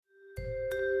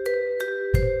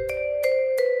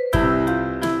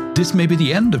This may be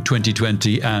the end of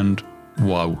 2020 and,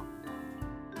 wow,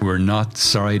 we're not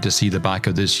sorry to see the back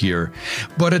of this year.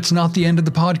 But it's not the end of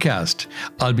the podcast.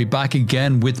 I'll be back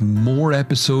again with more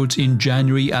episodes in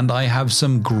January, and I have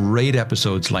some great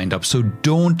episodes lined up, so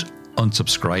don't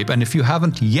unsubscribe. And if you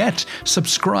haven't yet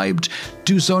subscribed,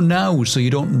 do so now so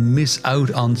you don't miss out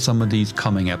on some of these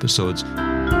coming episodes.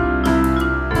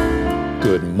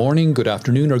 Good morning, good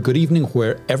afternoon, or good evening,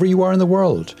 wherever you are in the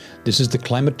world. This is the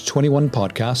Climate 21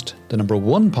 podcast, the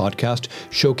 #1 podcast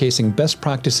showcasing best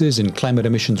practices in climate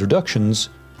emissions reductions.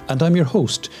 And I'm your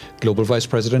host, Global Vice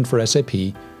President for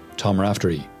SAP, Tom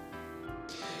Raftery.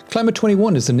 Climate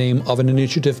 21 is the name of an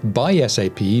initiative by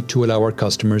SAP to allow our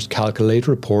customers calculate,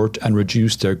 report, and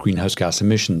reduce their greenhouse gas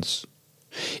emissions.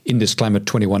 In this Climate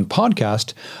 21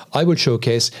 podcast, I will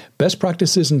showcase best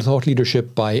practices in thought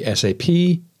leadership by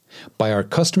SAP, by our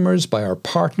customers, by our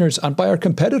partners, and by our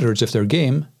competitors if they're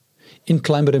game, in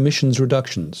climate emissions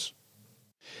reductions.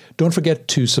 Don't forget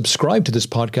to subscribe to this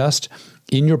podcast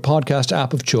in your podcast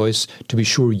app of choice to be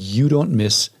sure you don't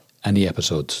miss any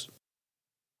episodes.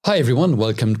 Hi everyone,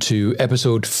 welcome to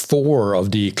episode 4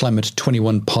 of the Climate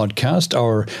 21 podcast,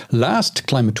 our last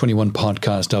Climate 21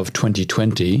 podcast of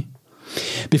 2020.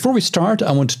 Before we start,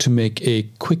 I wanted to make a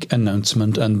quick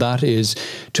announcement, and that is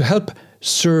to help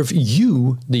serve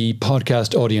you, the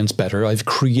podcast audience, better. I've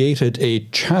created a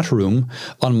chat room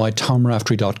on my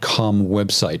tomraftery.com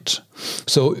website.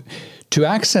 So to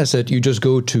access it, you just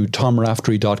go to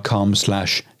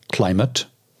tomraftery.com/climate.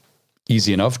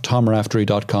 Easy enough,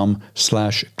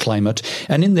 tomraftery.com/climate.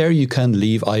 And in there you can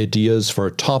leave ideas for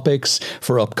topics,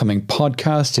 for upcoming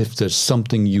podcasts. If there's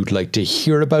something you'd like to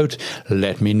hear about,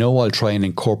 let me know. I'll try and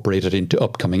incorporate it into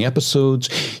upcoming episodes.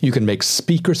 You can make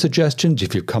speaker suggestions.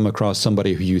 If you come across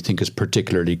somebody who you think is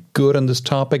particularly good on this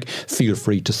topic, feel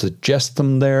free to suggest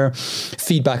them there.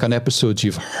 Feedback on episodes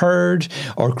you've heard,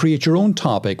 or create your own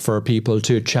topic for people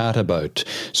to chat about.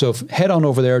 So head on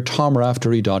over there,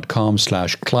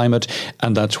 tomraftery.com/climate.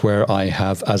 And that's where I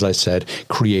have, as I said,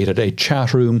 created a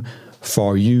chat room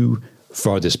for you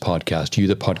for this podcast, you,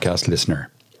 the podcast listener.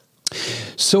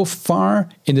 So far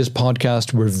in this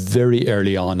podcast, we're very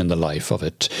early on in the life of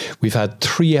it. We've had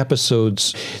 3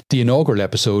 episodes. The inaugural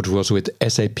episode was with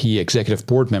SAP Executive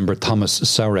Board member Thomas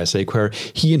Saueressig, where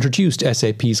he introduced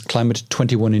SAP's Climate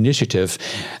 21 initiative,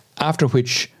 after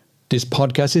which this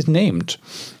podcast is named.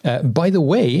 By the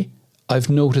way, I've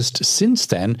noticed since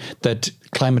then that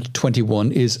Climate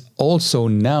 21 is also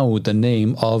now the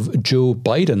name of Joe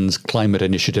Biden's climate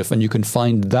initiative, and you can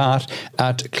find that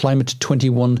at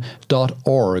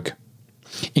climate21.org.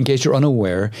 In case you're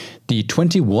unaware, the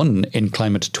 21 in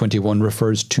Climate 21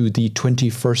 refers to the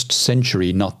 21st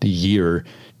century, not the year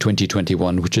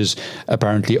 2021, which is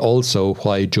apparently also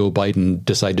why Joe Biden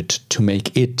decided to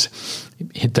make it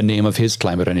the name of his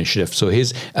climate initiative. So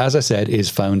his, as I said, is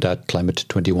found at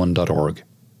climate21.org.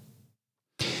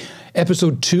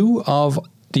 Episode 2 of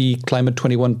the Climate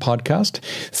 21 podcast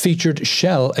featured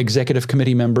Shell Executive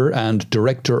Committee member and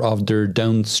director of their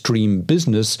downstream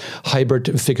business,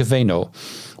 Hybert Ficoveno,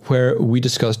 where we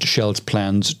discussed Shell's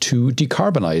plans to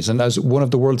decarbonize. And as one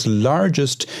of the world's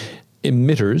largest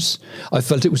emitters, I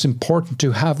felt it was important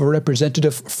to have a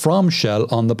representative from Shell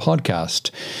on the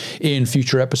podcast. In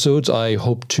future episodes, I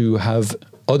hope to have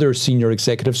other senior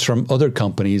executives from other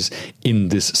companies in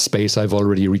this space. I've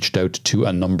already reached out to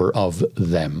a number of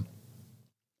them.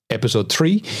 Episode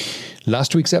 3.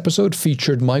 Last week's episode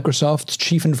featured Microsoft's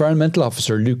Chief Environmental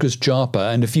Officer, Lucas Joppa,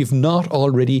 and if you've not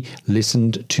already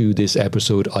listened to this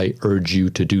episode, I urge you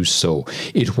to do so.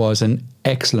 It was an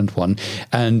excellent one,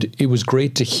 and it was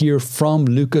great to hear from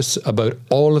Lucas about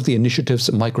all of the initiatives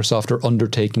Microsoft are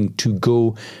undertaking to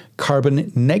go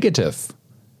carbon negative.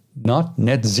 Not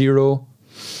net zero,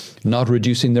 not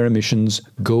reducing their emissions,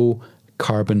 go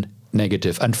carbon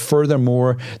negative. And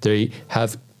furthermore, they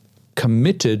have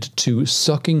committed to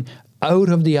sucking out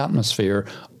of the atmosphere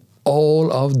all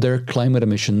of their climate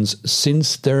emissions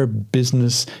since their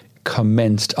business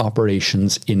commenced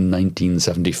operations in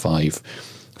 1975.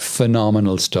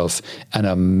 Phenomenal stuff, an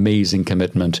amazing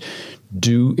commitment.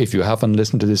 Do, if you haven't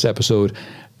listened to this episode,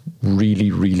 really,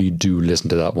 really do listen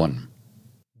to that one.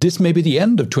 This may be the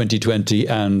end of 2020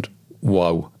 and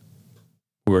wow,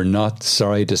 we're not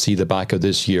sorry to see the back of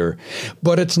this year,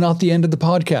 but it's not the end of the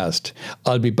podcast.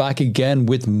 I'll be back again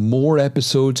with more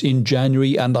episodes in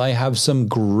January, and I have some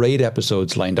great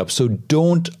episodes lined up. So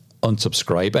don't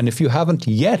unsubscribe. And if you haven't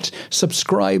yet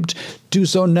subscribed, do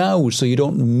so now so you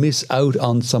don't miss out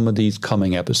on some of these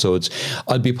coming episodes.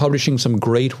 I'll be publishing some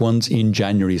great ones in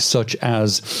January, such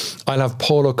as I'll have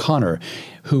Paul O'Connor,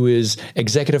 who is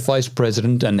Executive Vice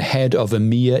President and Head of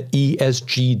EMEA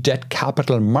ESG Debt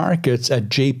Capital Markets at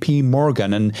JP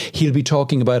Morgan. And he'll be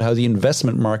talking about how the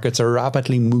investment markets are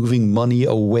rapidly moving money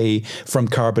away from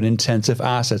carbon-intensive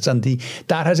assets. And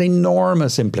that has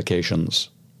enormous implications.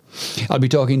 I'll be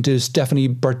talking to Stephanie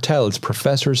Bartels,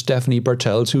 Professor Stephanie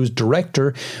Bartels, who's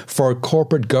Director for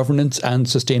Corporate Governance and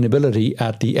Sustainability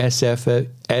at the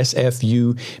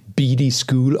SFU Beatty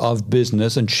School of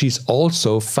Business, and she's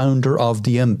also founder of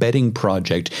the Embedding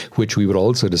Project, which we will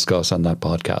also discuss on that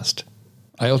podcast.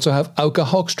 I also have Auke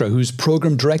Hoekstra, who's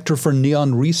Program Director for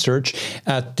Neon Research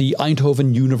at the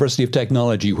Eindhoven University of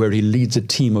Technology, where he leads a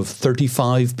team of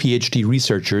 35 PhD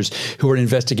researchers who are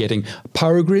investigating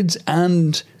power grids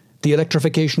and the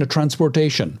electrification of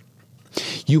transportation.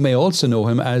 You may also know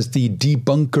him as the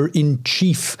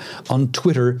debunker-in-chief on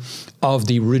Twitter of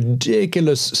the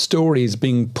ridiculous stories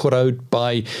being put out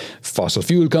by fossil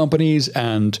fuel companies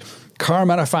and car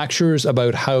manufacturers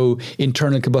about how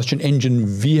internal combustion engine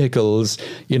vehicles,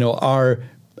 are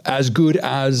as good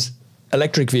as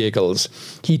electric vehicles.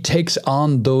 He takes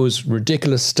on those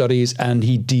ridiculous studies and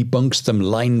he debunks them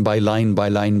line by line by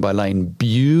line by line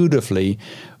beautifully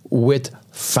with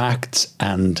facts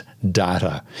and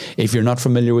data. If you're not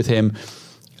familiar with him,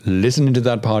 listen into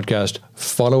that podcast,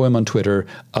 follow him on Twitter,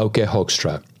 Auke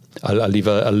Hoekstra. I'll leave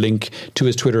a link to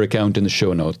his Twitter account in the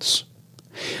show notes.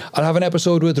 I'll have an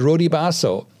episode with Rodi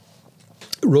Basso.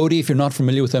 Rodi, if you're not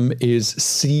familiar with him, is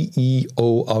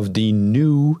CEO of the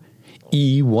new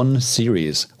E1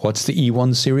 series. What's the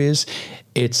E1 series?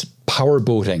 It's power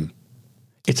boating.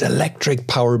 It's electric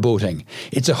power boating.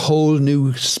 It's a whole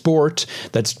new sport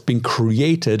that's been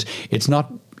created. It's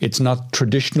not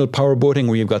traditional power boating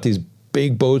where you've got these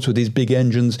big boats with these big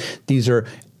engines. These are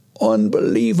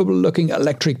unbelievable looking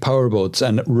electric power boats,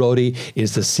 and Rodi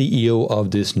is the CEO of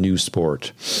this new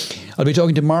sport. I'll be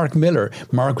talking to Mark Miller.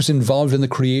 Mark was involved in the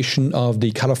creation of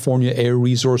the California Air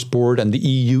Resource Board and the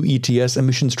EU ETS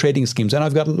emissions trading schemes, and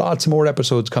I've got lots more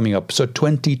episodes coming up. So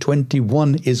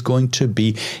 2021 is going to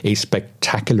be a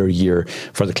spectacular year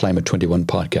for the Climate 21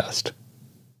 podcast.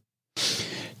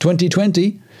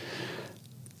 2020,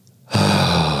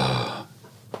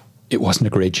 it wasn't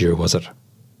a great year, was it?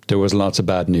 There was lots of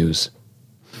bad news.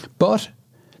 But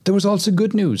there was also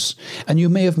good news. And you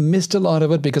may have missed a lot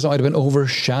of it because it might have been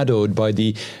overshadowed by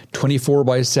the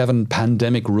 24/7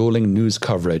 pandemic rolling news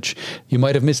coverage. You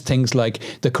might have missed things like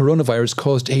the coronavirus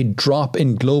caused a drop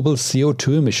in global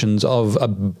CO2 emissions of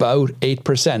about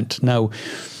 8%. Now,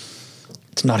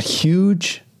 it's not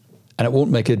huge, and it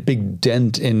won't make a big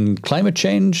dent in climate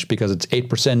change because it's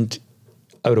 8%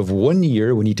 out of 1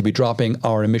 year. We need to be dropping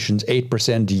our emissions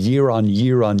 8% year on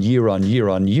year on year on year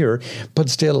on year.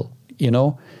 But still,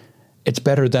 it's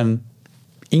better than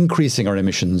increasing our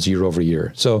emissions year over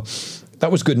year. So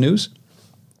that was good news.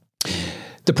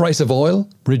 The price of oil,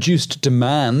 reduced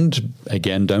demand,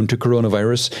 again down to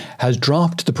coronavirus, has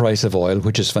dropped the price of oil,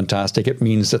 which is fantastic. It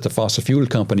means that the fossil fuel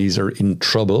companies are in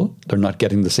trouble. They're not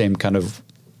getting the same kind of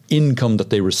income that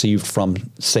they received from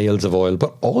sales of oil,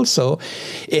 but also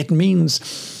it means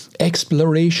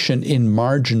exploration in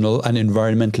marginal and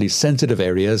environmentally sensitive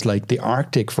areas like the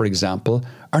Arctic, for example,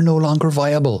 are no longer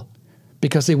viable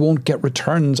because they won't get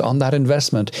returns on that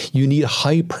investment. You need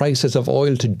high prices of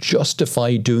oil to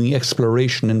justify doing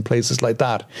exploration in places like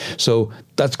that. So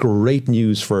that's great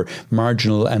news for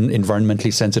marginal and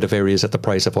environmentally sensitive areas that the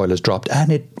price of oil has dropped,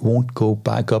 and it won't go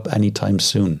back up anytime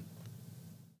soon.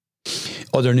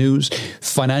 Other news,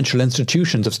 financial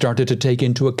institutions have started to take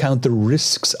into account the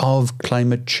risks of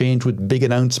climate change with big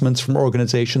announcements from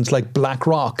organizations like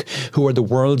BlackRock, who are the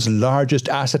world's largest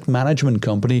asset management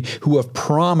company, who have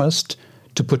promised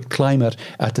to put climate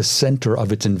at the center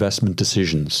of its investment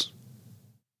decisions.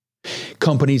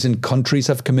 Companies and countries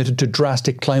have committed to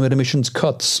drastic climate emissions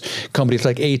cuts. Companies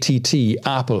like AT&T,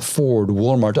 Apple, Ford,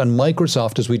 Walmart and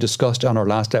Microsoft, as we discussed on our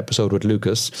last episode with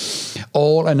Lucas,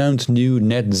 all announced new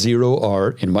net zero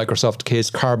or, in Microsoft's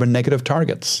case, carbon negative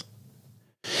targets.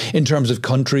 In terms of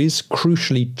countries,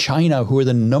 crucially China, who are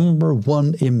the number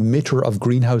one emitter of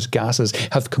greenhouse gases,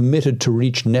 have committed to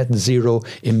reach net zero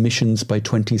emissions by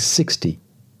 2060.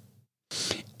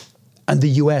 And the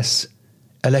US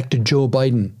elected Joe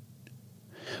Biden,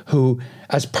 who,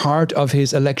 as part of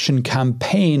his election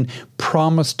campaign,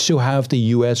 promised to have the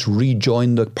US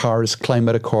rejoin the Paris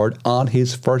Climate Accord on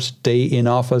his first day in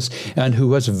office, and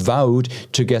who has vowed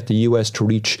to get the US to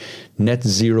reach net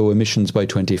zero emissions by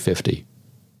 2050.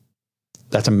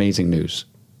 That's amazing news.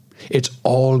 It's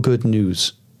all good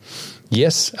news.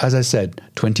 Yes, as I said,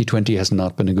 2020 has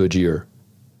not been a good year,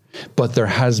 but there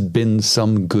has been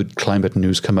some good climate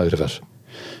news come out of it.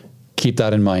 Keep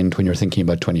that in mind when you're thinking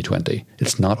about 2020.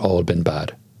 It's not all been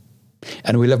bad.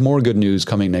 And we'll have more good news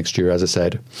coming next year, as I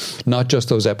said. Not just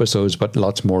those episodes, but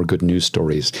lots more good news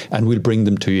stories. And we'll bring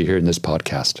them to you here in this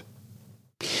podcast.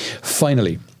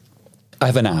 Finally, I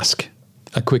have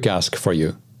a quick ask for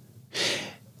you.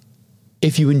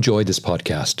 If you enjoy this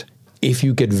podcast, if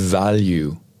you get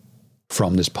value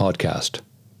from this podcast,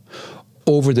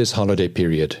 over this holiday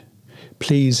period,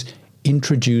 please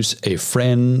introduce a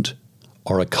friend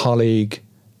or a colleague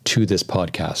to this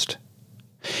podcast.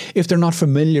 If they're not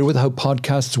familiar with how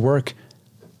podcasts work,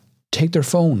 take their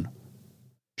phone.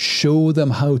 Show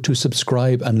them how to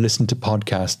subscribe and listen to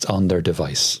podcasts on their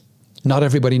device. Not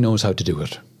everybody knows how to do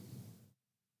it.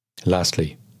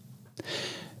 Lastly,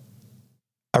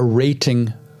 a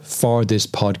rating for this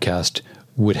podcast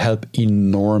would help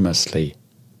enormously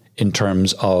in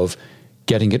terms of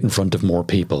getting it in front of more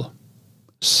people.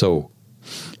 So,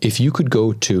 if you could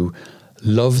go to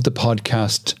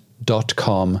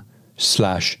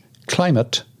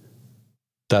lovethepodcast.com/climate,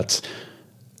 that's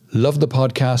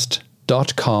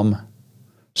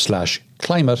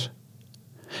lovethepodcast.com/climate,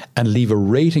 and leave a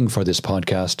rating for this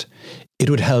podcast, it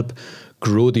would help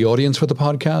grow the audience for the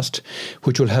podcast,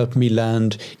 which will help me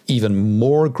land even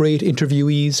more great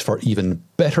interviewees for even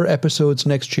better episodes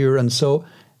next year. And so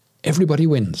everybody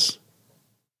wins.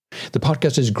 The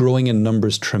podcast is growing in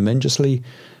numbers tremendously,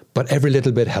 but every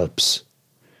little bit helps.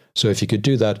 So if you could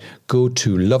do that, go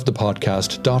to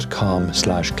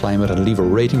lovethepodcast.com/climate and leave a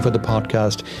rating for the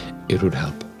podcast. It would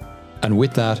help. And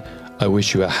with that, I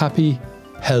wish you a happy,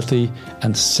 healthy,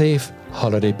 and safe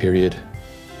holiday period.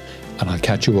 And I'll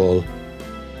catch you all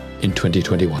in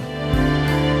 2021.